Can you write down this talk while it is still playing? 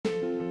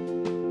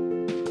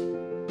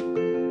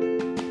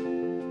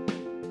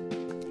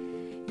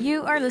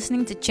are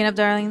listening to Chin Up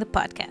Darling, the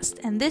podcast,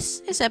 and this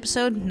is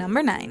episode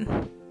number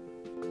 9.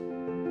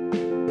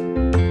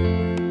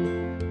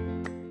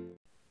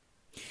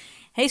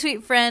 Hey,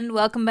 sweet friend,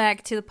 welcome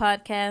back to the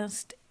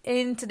podcast.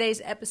 In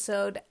today's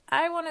episode,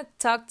 I want to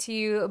talk to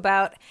you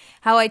about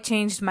how I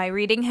changed my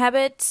reading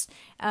habits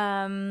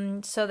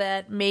so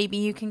that maybe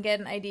you can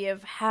get an idea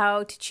of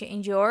how to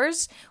change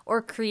yours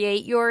or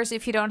create yours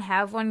if you don't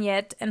have one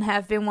yet and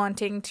have been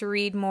wanting to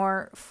read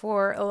more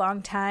for a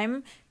long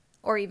time.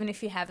 Or even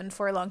if you haven't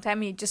for a long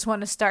time, you just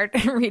want to start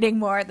reading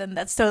more, then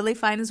that's totally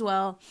fine as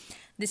well.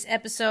 This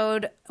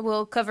episode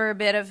will cover a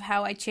bit of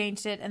how I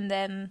changed it, and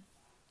then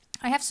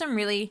I have some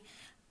really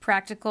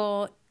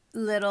practical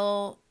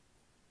little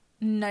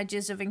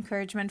nudges of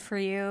encouragement for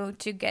you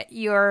to get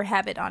your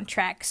habit on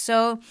track.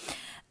 So,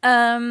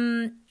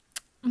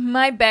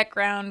 my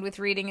background with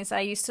reading is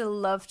I used to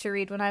love to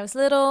read when I was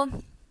little.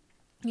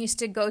 I used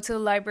to go to the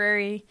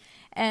library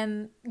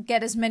and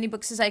get as many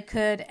books as I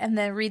could and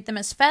then read them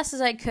as fast as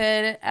I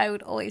could. I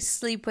would always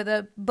sleep with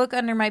a book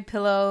under my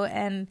pillow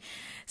and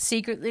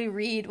secretly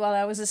read while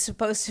I was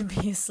supposed to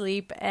be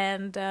asleep.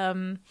 And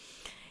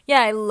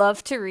I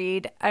love to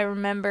read. I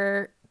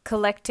remember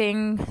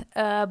collecting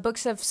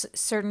books of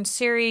certain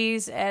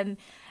series, and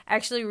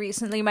actually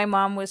recently my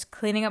mom was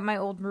cleaning up my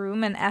old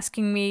room and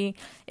asking me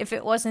if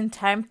it wasn't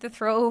time to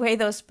throw away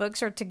those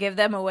books or to give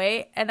them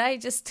away, and I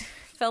just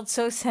felt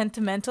so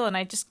sentimental and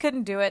I just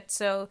couldn't do it.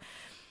 So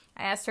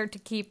I asked her to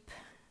keep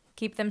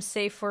them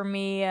safe for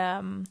me,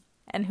 and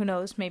who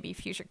knows, maybe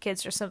future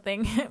kids or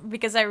something,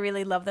 because I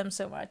really love them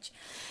so much.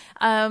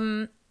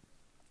 I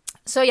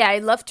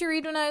loved to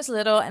read when I was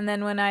little, and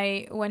then when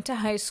I went to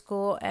high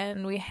school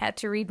and we had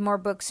to read more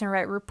books and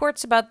write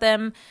reports about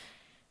them,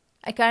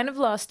 I kind of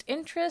lost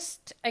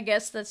interest. I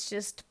guess that's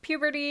just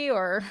puberty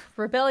or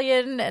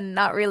rebellion and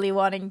not really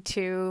wanting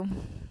to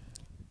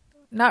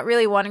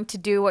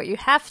do what you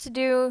have to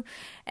do.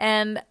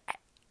 And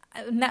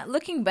not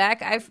looking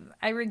back,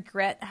 I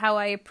regret how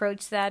I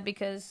approached that,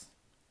 because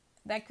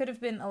that could have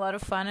been a lot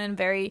of fun and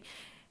a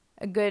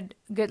good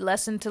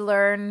lesson to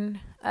learn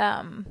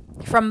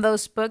from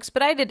those books.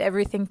 But I did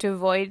everything to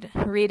avoid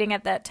reading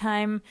at that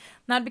time,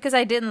 not because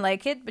I didn't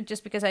like it, but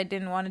just because I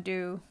didn't want to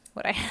do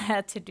what I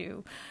had to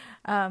do.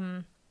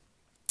 During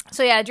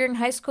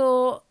high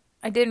school,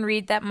 I didn't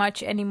read that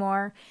much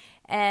anymore,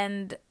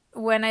 and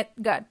when I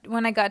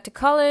got to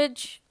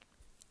college,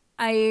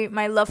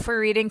 my love for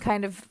reading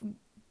kind of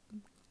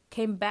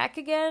came back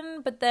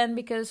again. But then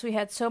because we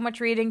had so much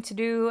reading to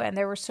do and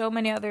there were so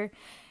many other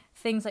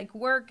things like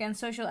work and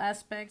social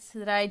aspects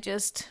that I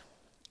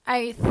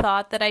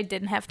thought that I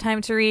didn't have time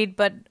to read,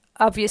 but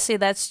obviously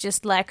that's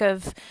just lack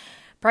of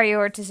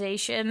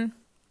prioritization.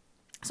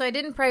 So I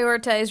didn't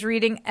prioritize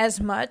reading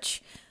as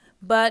much,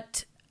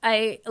 but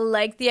I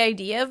like the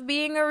idea of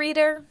being a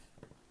reader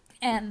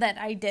and that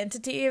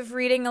identity of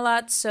reading a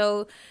lot.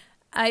 So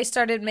I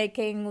started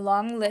making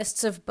long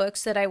lists of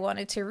books that I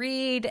wanted to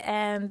read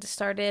and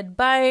started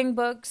buying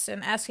books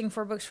and asking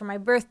for books for my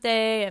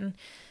birthday, and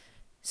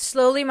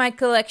slowly my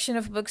collection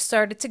of books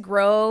started to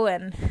grow,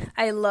 and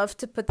I love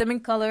to put them in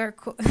color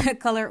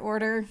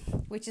order,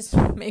 which is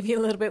maybe a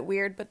little bit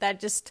weird, but that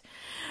just,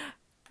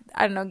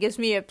 I don't know, gives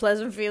me a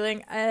pleasant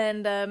feeling.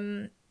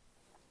 And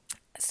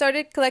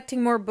started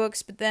collecting more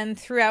books, but then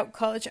throughout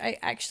college I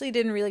actually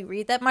didn't really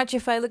read that much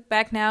if I look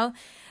back now.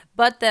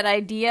 But that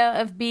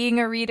idea of being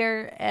a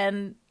reader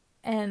and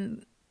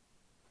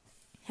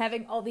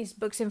having all these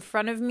books in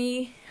front of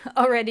me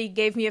already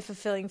gave me a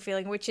fulfilling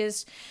feeling, which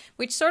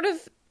sort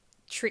of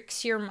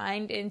tricks your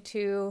mind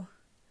into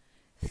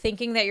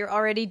thinking that you're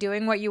already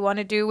doing what you want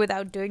to do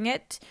without doing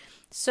it.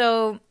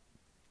 So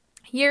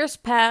years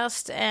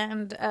passed,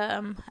 and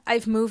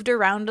I've moved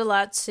around a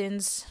lot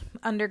since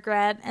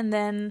undergrad, and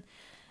then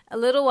a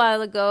little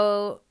while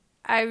ago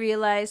I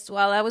realized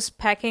while I was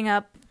packing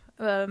up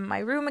my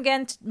room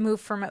again to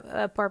move from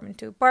apartment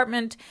to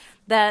apartment,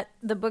 that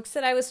the books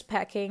that I was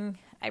packing,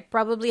 I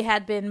probably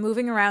had been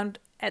moving around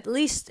at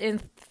least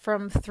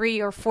from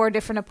 3 or 4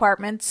 different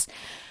apartments,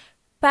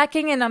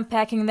 packing and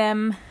unpacking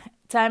them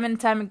time and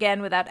time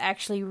again without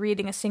actually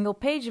reading a single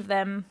page of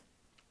them.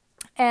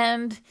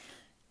 And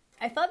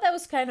I thought that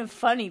was kind of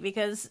funny,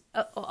 because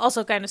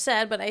also kind of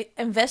sad, but I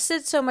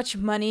invested so much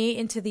money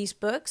into these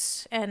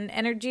books and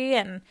energy,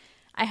 and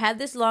I had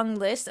this long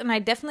list, and I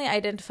definitely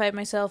identified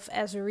myself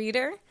as a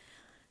reader.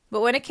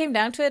 But when it came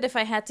down to it, if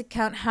I had to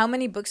count how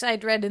many books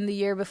I'd read in the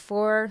year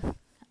before,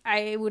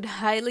 I would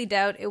highly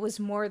doubt it was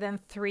more than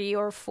 3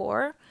 or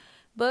 4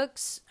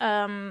 books.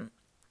 Also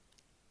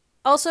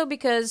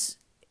because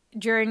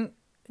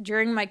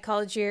during my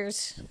college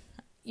years,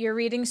 you're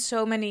reading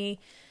so many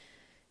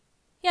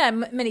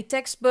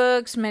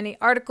textbooks, many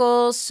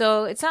articles,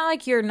 so it's not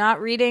like you're not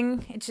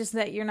reading, it's just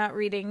that you're not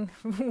reading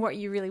what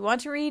you really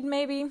want to read,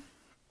 maybe.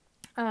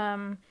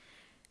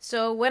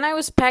 So when I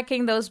was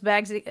packing those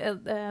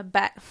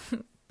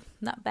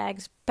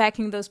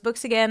packing those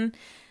books again,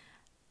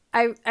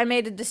 I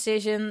made a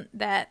decision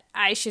that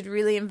I should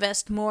really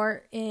invest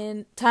more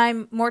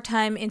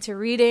time into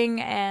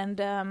reading,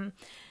 and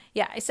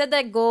yeah, I set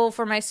that goal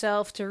for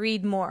myself to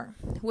read more,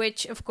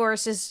 which of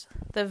course is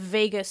the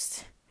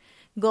vaguest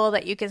goal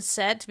that you can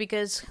set,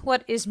 because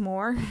what is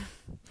more?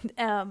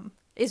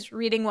 Is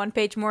reading one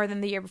page more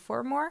than the year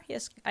before more?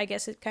 Yes, I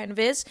guess it kind of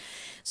is.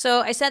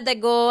 So I set that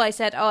goal. I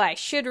said, oh, I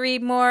should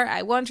read more.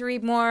 I want to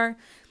read more.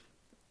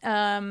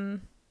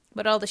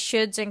 But all the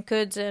shoulds and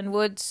coulds and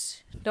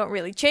woulds don't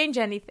really change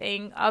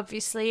anything,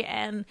 obviously.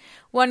 And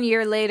 1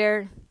 year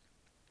later,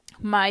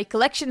 my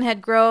collection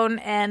had grown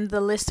and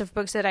the list of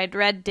books that I'd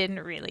read didn't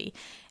really.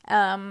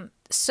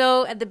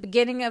 So at the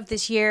beginning of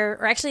this year,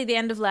 or actually the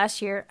end of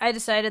last year, I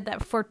decided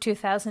that for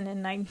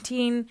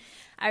 2019,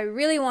 I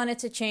really wanted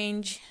to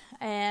change.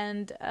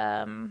 And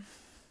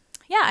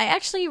yeah, I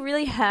actually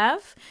really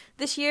have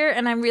this year,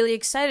 and I'm really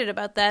excited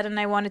about that. And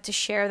I wanted to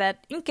share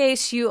that in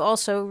case you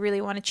also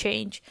really want to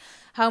change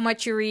how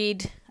much you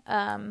read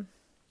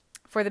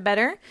for the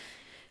better.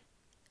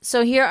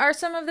 So here are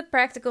some of the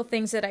practical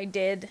things that I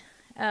did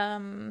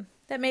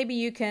that maybe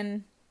you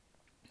can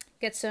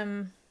get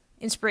some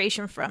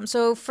inspiration from.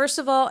 So first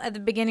of all, at the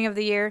beginning of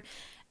the year,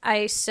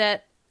 I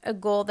set a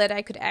goal that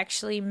I could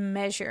actually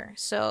measure.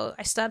 So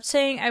I stopped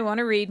saying I want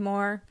to read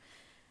more.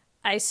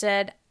 I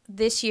said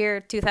this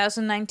year,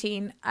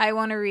 2019, I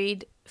want to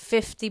read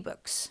 50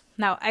 books.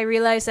 Now, I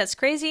realize that's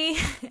crazy,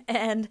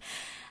 and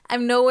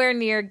I'm nowhere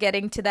near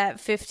getting to that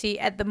 50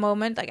 at the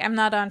moment. Like, I'm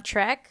not on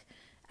track.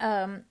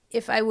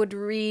 If I would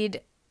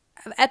read...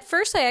 At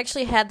first, I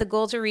actually had the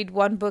goal to read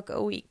one book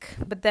a week,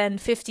 but then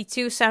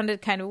 52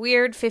 sounded kind of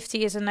weird.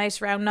 50 is a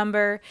nice round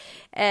number,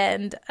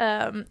 and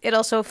it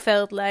also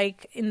felt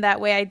like in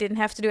that way I didn't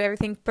have to do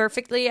everything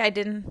perfectly. I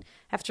didn't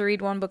have to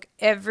read one book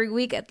every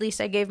week. At least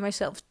I gave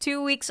myself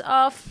 2 weeks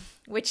off,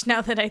 which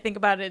now that I think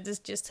about it is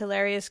just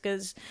hilarious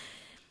because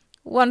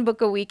one book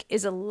a week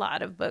is a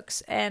lot of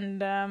books,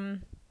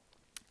 and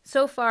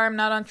so far I'm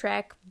not on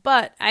track,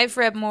 but I've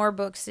read more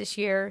books this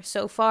year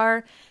so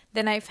far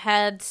than I've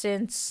had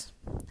since,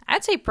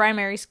 I'd say,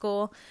 primary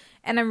school,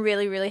 and I'm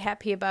really, really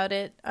happy about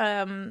it.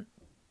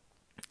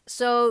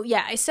 So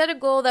yeah, I set a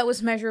goal that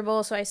was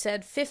measurable. So I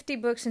said 50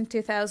 books in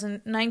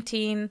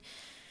 2019,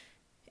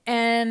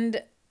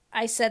 and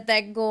I set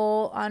that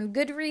goal on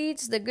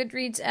Goodreads, the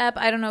Goodreads app.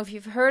 I don't know if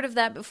you've heard of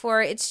that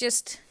before. It's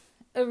just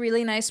a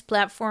really nice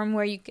platform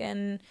where you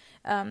can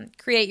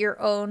create your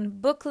own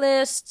book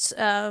lists,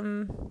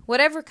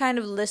 whatever kind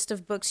of list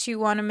of books you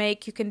want to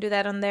make, you can do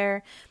that on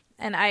there.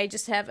 And I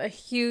just have a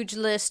huge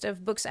list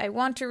of books I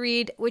want to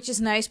read, which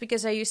is nice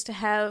because I used to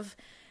have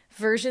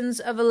versions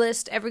of a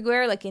list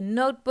everywhere, like in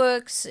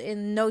notebooks,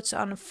 in notes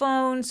on a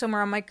phone,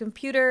 somewhere on my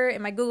computer,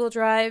 in my Google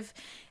Drive,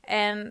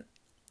 and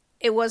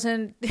it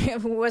wasn't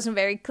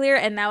very clear.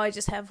 And now I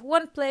just have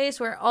one place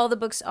where all the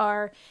books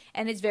are,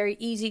 and it's very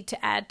easy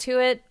to add to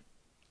it.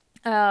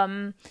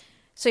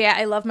 So yeah,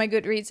 I love my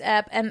Goodreads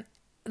app, and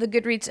the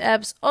Goodreads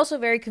app's also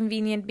very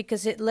convenient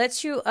because it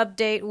lets you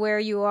update where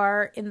you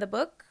are in the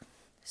book.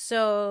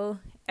 So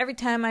every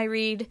time I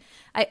read,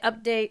 I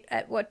update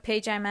at what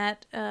page I'm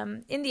at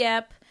in the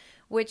app,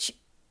 which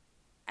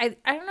I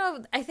don't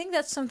know, I think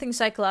that's something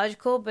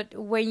psychological, but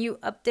when you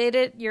update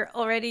it, you're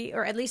already,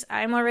 or at least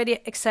I'm already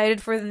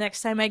excited for the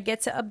next time I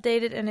get to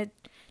update it, and it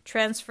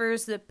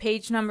transfers the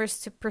page numbers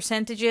to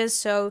percentages,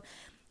 so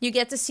you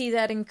get to see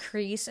that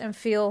increase and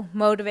feel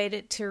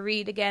motivated to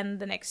read again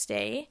the next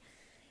day.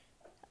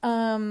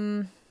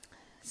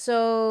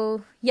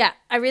 So yeah,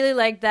 I really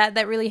like that.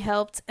 That really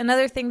helped.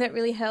 Another thing that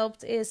really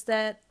helped is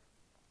that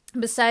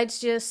besides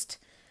just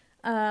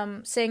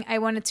saying I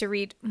wanted to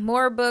read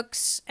more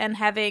books and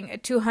having a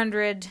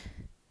 200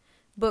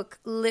 book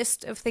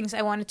list of things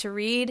I wanted to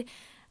read,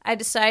 I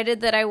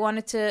decided that I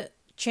wanted to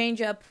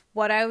change up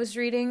what I was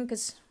reading,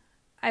 because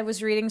I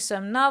was reading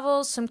some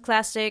novels, some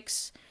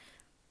classics,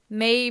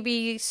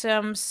 maybe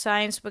some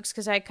science books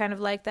because I kind of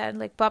like that,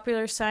 like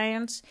popular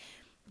science.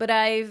 But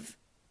I've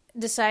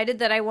decided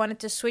that I wanted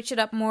to switch it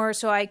up more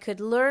so I could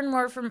learn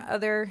more from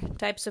other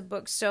types of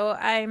books. So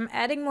I'm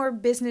adding more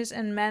business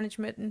and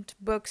management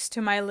books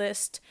to my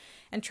list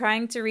and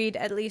trying to read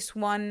at least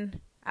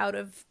one out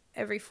of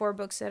every 4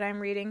 books that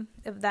I'm reading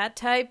of that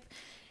type,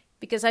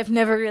 because I've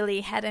never really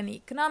had any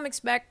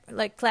economics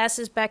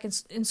classes back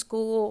in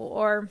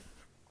school,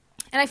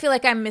 and I feel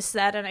like I missed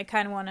that, and I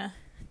kind of want to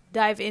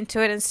dive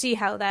into it and see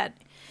how that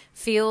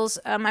feels.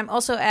 I'm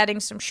also adding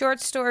some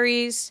short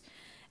stories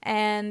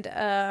and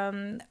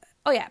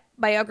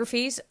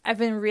biographies. I've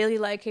been really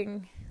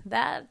liking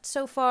that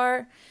so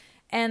far,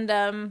 and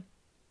a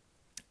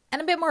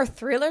bit more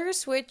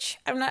thrillers, which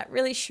I'm not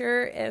really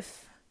sure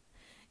if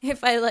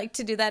I like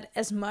to do that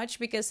as much,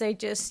 because I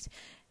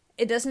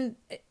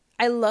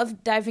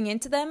love diving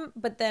into them,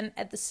 but then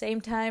at the same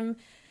time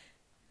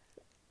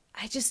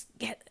I just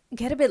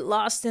get a bit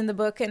lost in the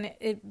book, and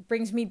it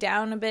brings me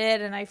down a bit,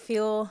 and I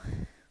feel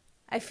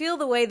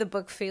the way the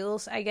book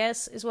feels, I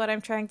guess, is what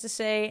I'm trying to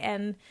say.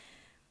 And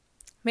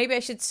maybe I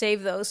should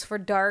save those for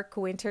dark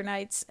winter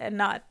nights and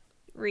not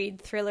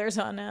read thrillers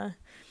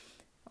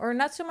or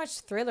not so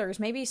much thrillers,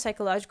 maybe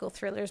psychological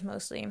thrillers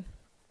mostly.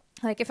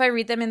 Like if I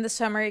read them in the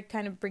summer, it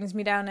kind of brings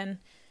me down, and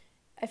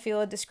I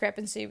feel a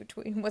discrepancy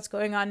between what's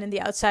going on in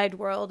the outside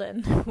world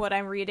and what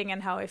I'm reading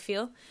and how I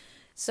feel.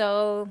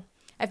 So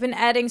I've been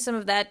adding some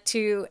of that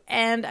too,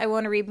 and I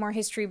want to read more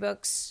history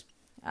books,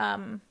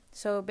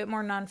 so a bit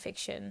more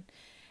nonfiction.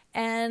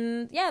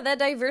 And yeah, that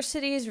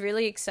diversity is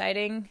really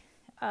exciting.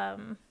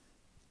 I'm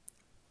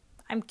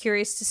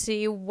curious to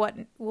see what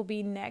will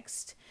be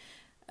next,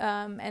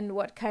 and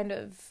what kind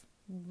of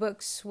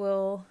books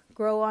will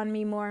grow on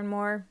me more and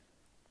more.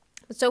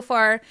 But so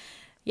far,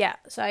 yeah,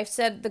 so I've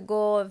set the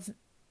goal of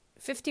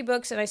 50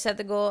 books, and I set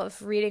the goal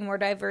of reading more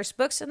diverse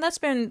books, and that's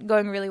been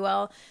going really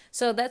well.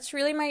 So that's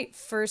really my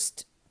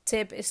first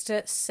tip, is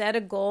to set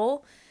a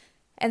goal,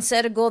 and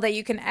set a goal that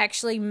you can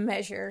actually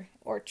measure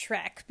or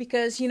track.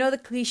 Because you know the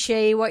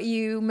cliche, what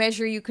you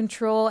measure, you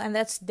control, and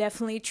that's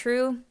definitely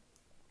true.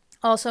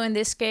 Also in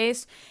this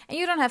case, and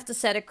you don't have to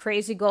set a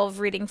crazy goal of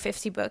reading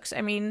 50 books.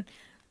 I mean,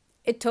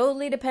 it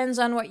totally depends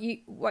on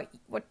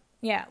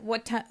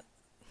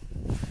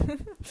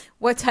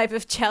what type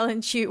of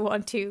challenge you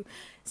want to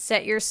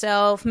set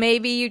yourself.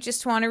 Maybe you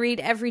just want to read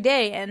every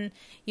day and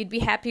you'd be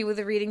happy with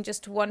reading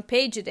just 1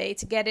 page a day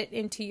to get it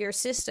into your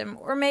system.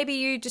 Or maybe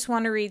you just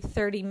want to read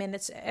 30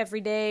 minutes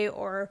every day,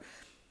 or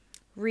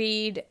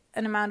read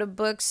an amount of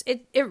books.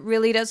 It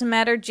really doesn't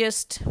matter.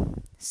 Just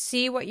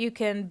see what you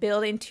can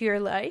build into your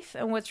life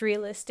and what's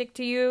realistic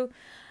to you.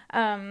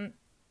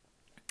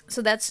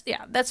 So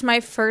that's my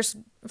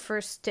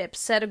first tip.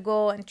 Set a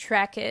goal and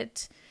track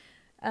it.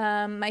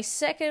 My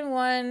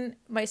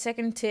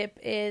second tip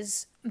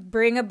is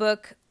bring a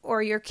book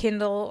or your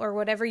Kindle or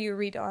whatever you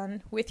read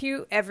on with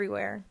you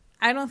everywhere.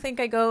 I don't think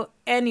I go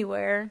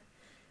anywhere.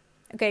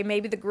 Okay,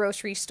 maybe the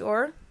grocery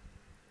store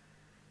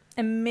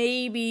and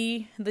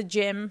maybe the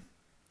gym.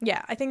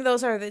 Yeah, I think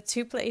those are the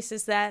 2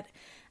 places that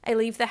I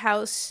leave the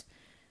house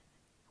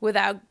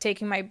without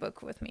taking my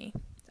book with me.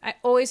 I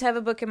always have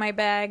a book in my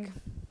bag.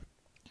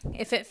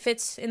 If it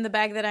fits in the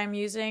bag that I'm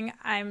using,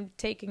 I'm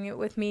taking it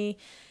with me.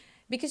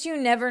 Because you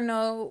never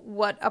know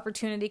what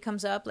opportunity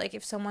comes up, like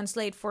if someone's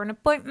late for an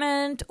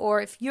appointment, or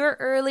if you're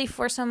early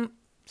for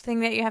something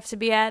that you have to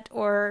be at,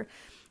 or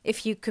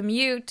if you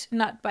commute,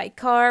 not by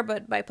car,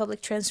 but by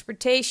public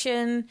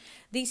transportation.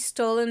 These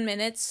stolen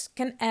minutes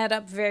can add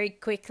up very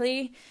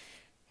quickly.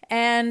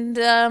 And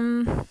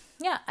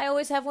yeah, I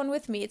always have one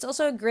with me. It's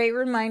also a great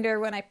reminder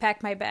when I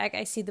pack my bag,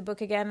 I see the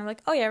book again. I'm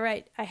like, oh yeah,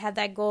 right, I had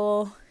that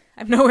goal.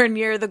 I'm nowhere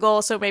near the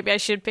goal, so maybe I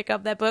should pick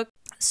up that book.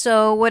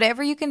 So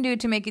whatever you can do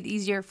to make it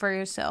easier for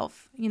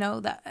yourself,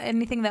 that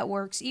anything that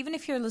works, even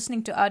if you're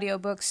listening to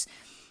audiobooks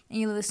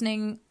and you're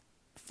listening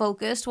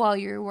focused while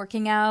you're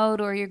working out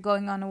or you're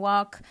going on a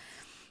walk,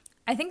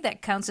 I think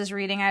that counts as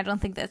reading. I don't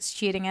think that's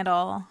cheating at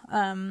all,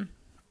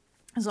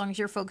 as long as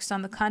you're focused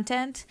on the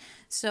content.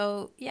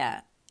 So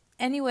yeah,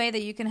 any way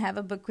that you can have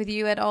a book with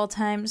you at all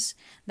times,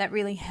 that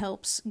really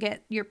helps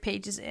get your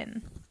pages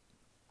in.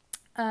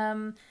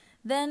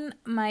 Then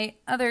my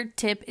other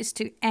tip is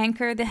to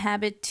anchor the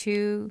habit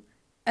to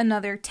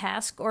another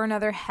task or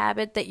another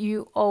habit that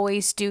you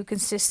always do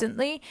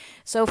consistently.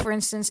 So for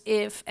instance,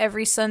 if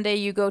every Sunday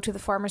you go to the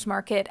farmer's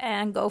market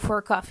and go for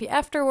a coffee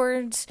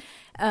afterwards,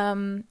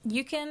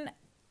 you can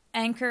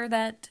anchor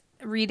that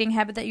reading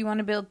habit that you want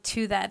to build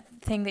to that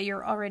thing that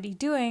you're already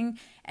doing,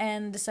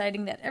 and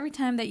deciding that every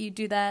time that you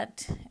do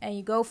that and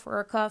you go for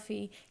a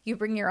coffee, you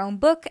bring your own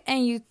book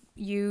and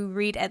you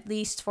read at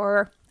least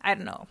for, I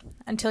don't know,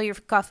 until your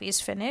coffee is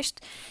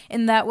finished.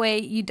 In that way,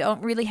 you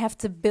don't really have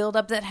to build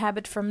up that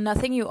habit from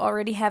nothing. You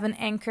already have an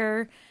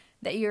anchor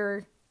that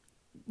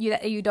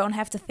you don't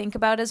have to think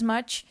about as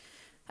much.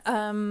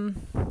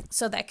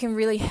 So that can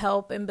really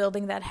help in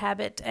building that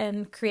habit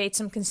and create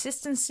some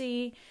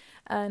consistency.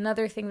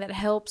 Another thing that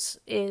helps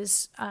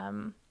is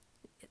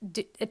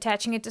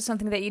attaching it to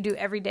something that you do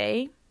every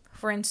day.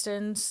 For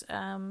instance,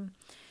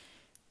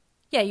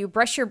 you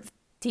brush your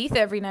teeth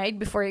every night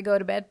before you go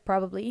to bed,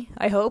 probably.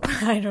 I hope.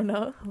 I don't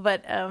know.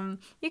 But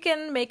you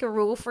can make a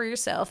rule for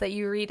yourself that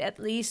you read at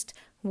least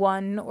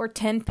 1 or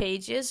 10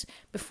 pages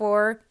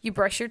before you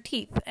brush your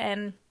teeth.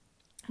 And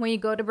when you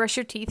go to brush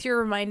your teeth, you're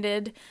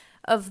reminded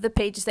of the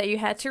pages that you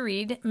had to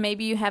read.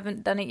 Maybe you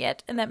haven't done it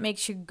yet, and that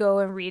makes you go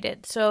and read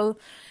it. So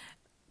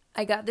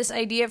I got this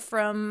idea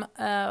from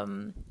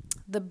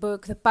the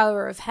book The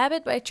Power of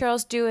Habit by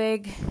Charles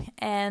Duhigg,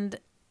 and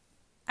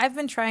I've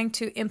been trying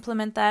to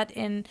implement that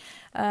in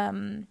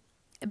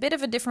a bit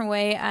of a different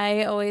way.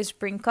 I always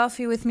bring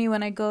coffee with me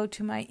when I go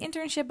to my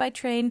internship by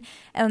train,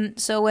 and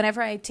so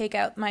whenever I take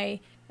out my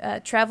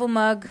travel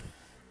mug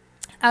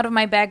out of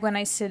my bag when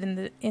I sit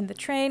in the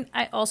train,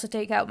 I also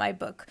take out my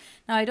book.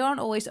 Now, I don't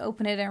always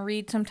open it and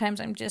read. Sometimes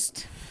I'm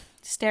just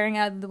staring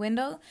out the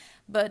window,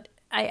 but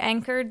I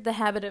anchored the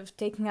habit of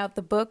taking out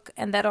the book,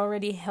 and that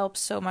already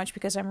helps so much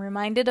because I'm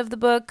reminded of the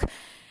book.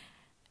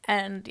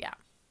 And yeah,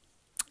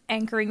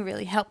 anchoring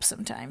really helps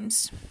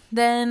sometimes.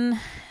 Then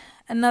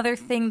another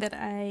thing that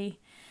I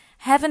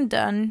haven't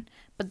done,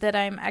 but that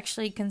I'm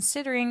actually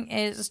considering,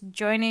 is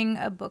joining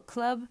a book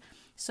club.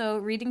 So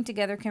reading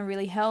together can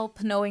really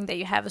help, knowing that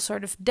you have a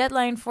sort of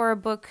deadline for a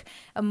book,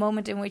 a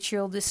moment in which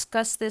you'll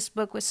discuss this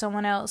book with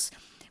someone else.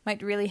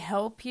 might really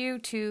help you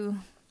to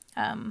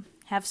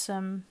have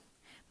some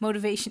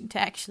motivation to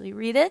actually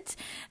read it.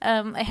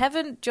 I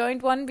haven't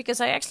joined one because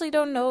I actually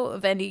don't know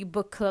of any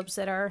book clubs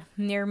that are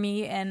near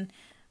me, and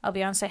I'll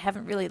be honest, I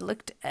haven't really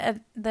looked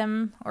at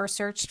them or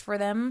searched for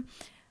them.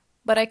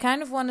 But I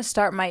kind of want to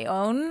start my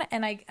own,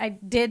 and I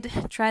did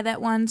try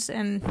that once,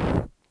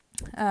 and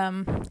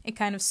it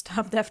kind of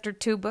stopped after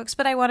 2 books,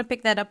 but I want to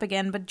pick that up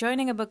again. But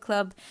joining a book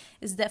club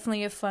is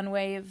definitely a fun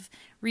way of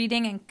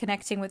reading and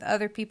connecting with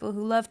other people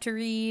who love to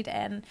read,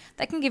 and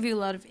that can give you a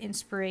lot of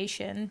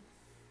inspiration.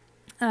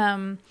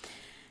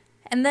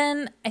 And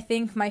then I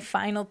think my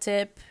final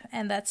tip,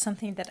 and that's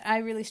something that I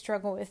really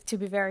struggle with, to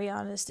be very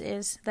honest,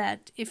 is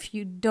that if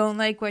you don't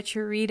like what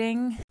you're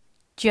reading,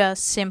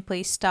 just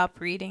simply stop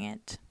reading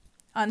it.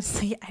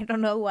 Honestly, I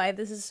don't know why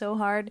this is so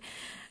hard,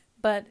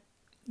 but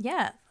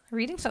yeah,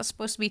 reading's not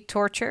supposed to be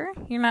torture.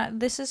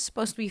 This is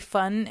supposed to be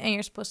fun, and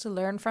you're supposed to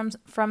learn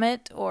from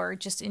it, or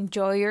just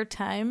enjoy your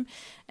time.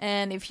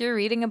 And if you're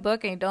reading a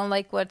book and you don't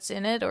like what's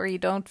in it, or you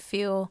don't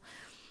feel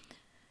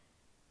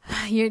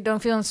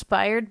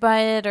inspired by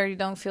it, or you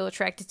don't feel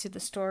attracted to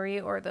the story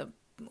or the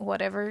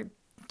whatever,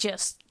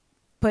 just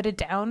put it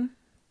down.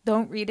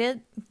 Don't read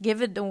it.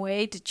 Give it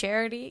away to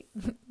charity.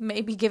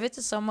 Maybe give it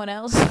to someone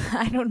else.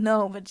 I don't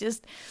know, but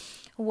just,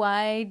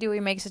 why do we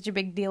make such a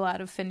big deal out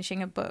of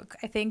finishing a book?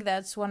 I think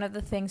that's one of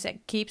the things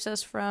that keeps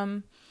us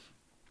from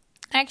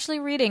actually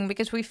reading,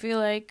 because we feel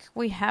like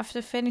we have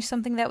to finish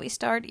something that we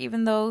start,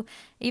 even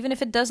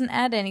if it doesn't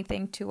add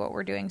anything to what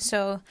we're doing.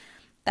 So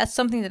that's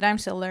something that I'm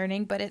still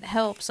learning, but it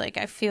helps. Like,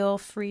 I feel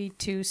free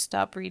to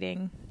stop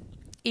reading,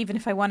 even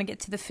if I want to get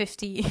to the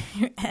 50.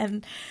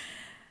 And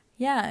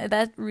yeah,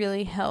 that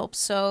really helps.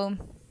 So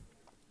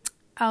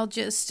I'll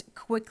just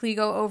quickly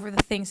go over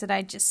the things that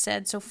I just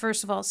said. So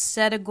first of all,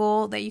 set a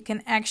goal that you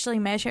can actually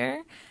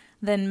measure.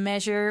 Then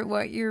measure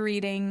what you're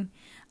reading.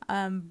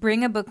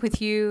 Bring a book with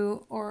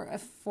you, or a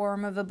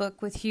form of a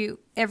book with you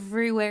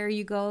everywhere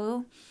you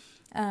go.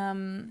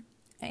 And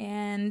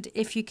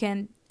if you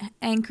can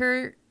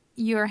anchor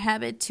your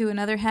habit to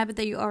another habit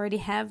that you already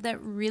have,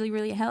 that really,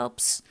 really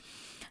helps.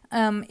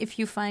 If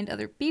you find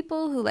other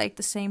people who like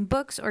the same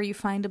books, or you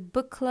find a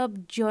book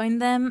club, join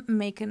them.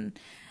 Make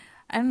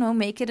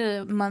it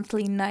a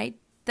monthly night.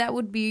 That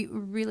would be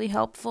really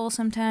helpful.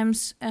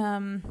 Sometimes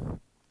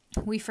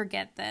we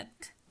forget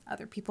that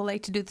other people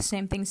like to do the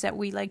same things that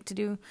we like to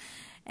do,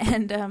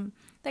 and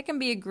that can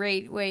be a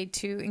great way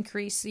to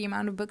increase the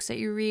amount of books that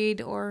you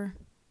read, or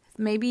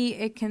maybe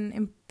it can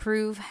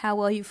improve how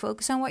well you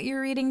focus on what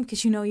you're reading,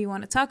 because you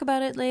want to talk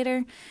about it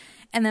later.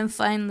 And then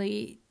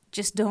finally,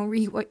 just don't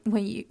read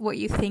what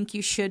you think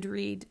you should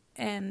read.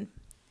 And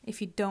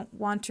if you don't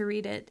want to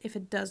read it, if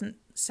it doesn't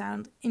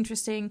sound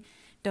interesting,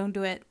 don't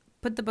do it.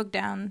 Put the book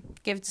down,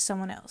 give it to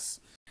someone else.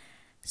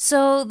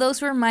 So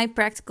those were my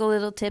practical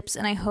little tips,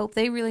 and I hope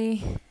they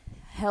really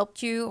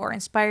helped you or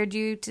inspired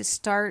you to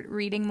start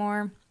reading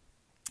more.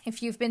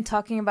 If you've been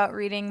talking about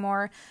reading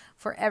more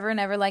forever and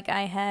ever like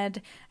I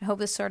had, I hope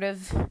this sort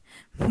of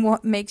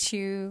makes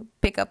you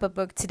pick up a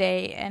book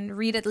today and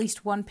read at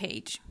least 1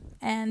 page.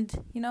 And,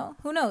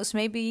 who knows,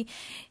 maybe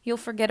you'll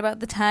forget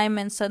about the time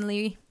and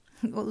suddenly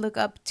look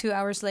up 2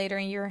 hours later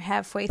and you're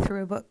halfway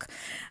through a book.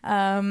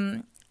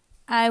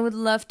 I would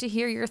love to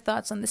hear your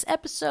thoughts on this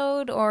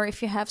episode, or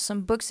if you have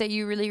some books that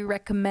you really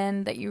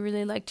recommend, that you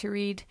really like to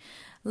read,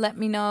 let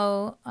me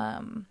know.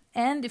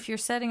 And if you're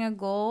setting a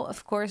goal,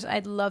 of course,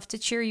 I'd love to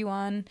cheer you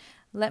on.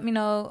 Let me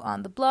know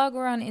on the blog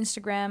or on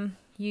Instagram.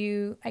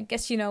 I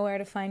guess you know where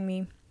to find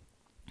me.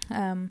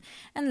 And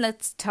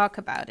let's talk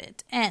about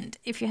it. And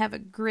if you have a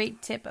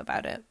great tip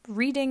about a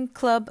reading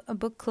club, a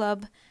book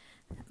club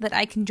that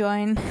I can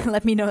join,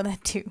 let me know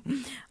that too.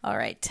 All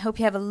right. Hope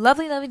you have a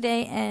lovely, lovely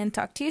day, and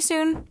talk to you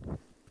soon.